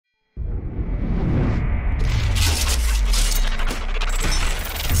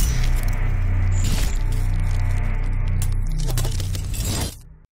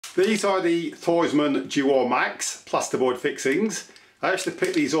These are the Thorsman Duo Max plasterboard fixings. I actually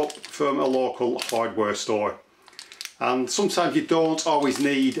picked these up from a local hardware store. And sometimes you don't always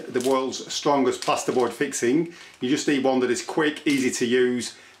need the world's strongest plasterboard fixing. You just need one that is quick, easy to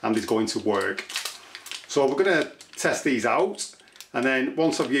use and is going to work. So we're going to test these out, and then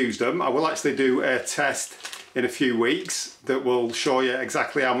once I've used them I will actually do a test in a few weeks that will show you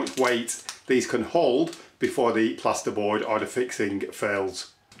exactly how much weight these can hold before the plasterboard or the fixing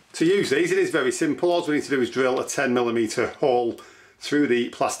fails. To use these, it is very simple. All we need to do is drill a 10mm hole through the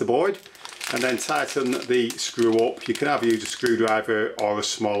plasterboard and then tighten the screw up. You can either use a screwdriver or a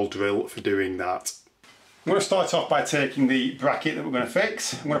small drill for doing that. I'm going to start off by taking the bracket that we're going to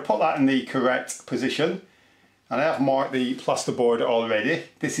fix. I'm going to put that in the correct position, and I have marked the plasterboard already.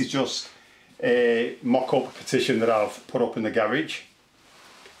 This is just a mock-up partition that I've put up in the garage.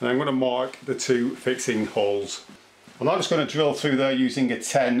 And I'm going to mark the two fixing holes. I'm now just going to drill through there using a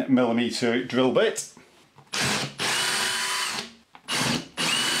 10mm drill bit.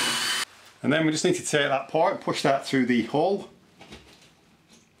 And then we just need to take that part, push that through the hole.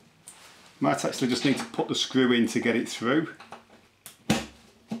 Might actually just need to put the screw in to get it through.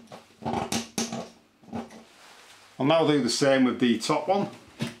 I'll now do the same with the top one.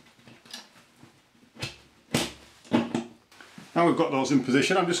 Now we've got those in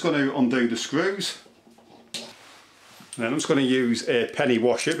position, I'm just going to undo the screws. And then I'm just going to use a penny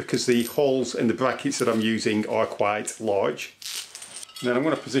washer because the holes in the brackets that I'm using are quite large. And then I'm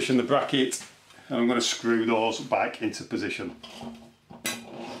going to position the bracket and I'm going to screw those back into position.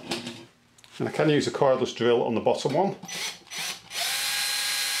 And I can use a cordless drill on the bottom one.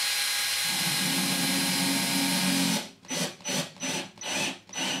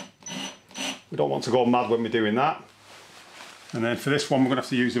 We don't want to go mad when we're doing that. And then for this one we're going to have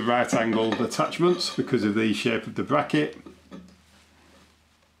to use the right angled attachments because of the shape of the bracket.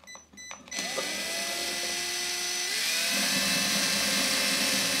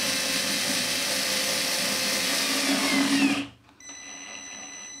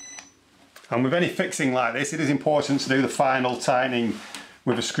 And with any fixing like this, it is important to do the final tightening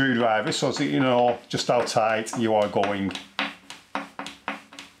with a screwdriver so that you know just how tight you are going.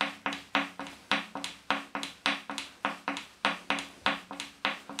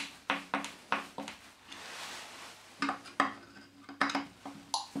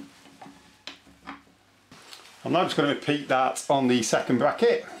 I'm now just going to repeat that on the second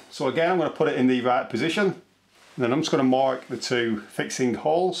bracket. So again, I'm going to put it in the right position. And then I'm just going to mark the two fixing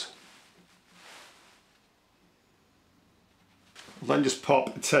holes. I'll then just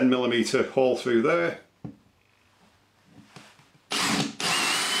pop a 10mm hole through there.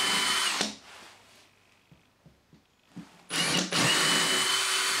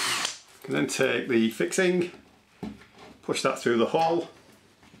 And then take the fixing, push that through the hole.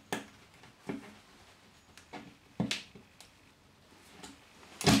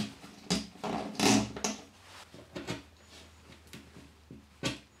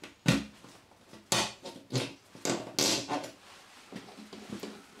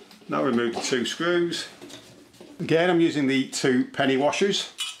 Now remove the two screws. Again, I'm using the two penny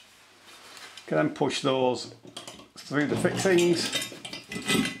washers. Can then push those through the fixings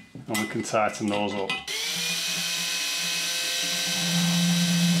and we can tighten those up.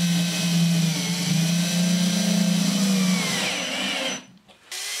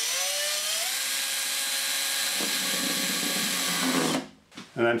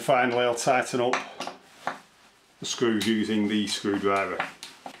 And then finally I'll tighten up the screws using the screwdriver.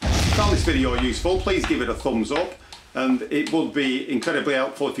 If you found this video useful, please give it a thumbs up, and it would be incredibly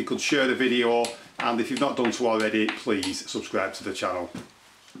helpful if you could share the video, and if you've not done so already, please subscribe to the channel.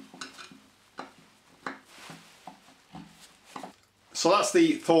 So that's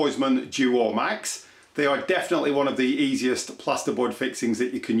the Thorsman Duo Max. They are definitely one of the easiest plasterboard fixings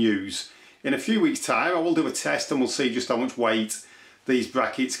that you can use. In a few weeks time I will do a test and we'll see just how much weight these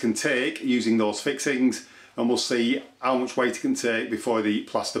brackets can take using those fixings, and we'll see how much weight it can take before the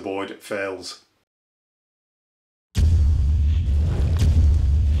plasterboard fails.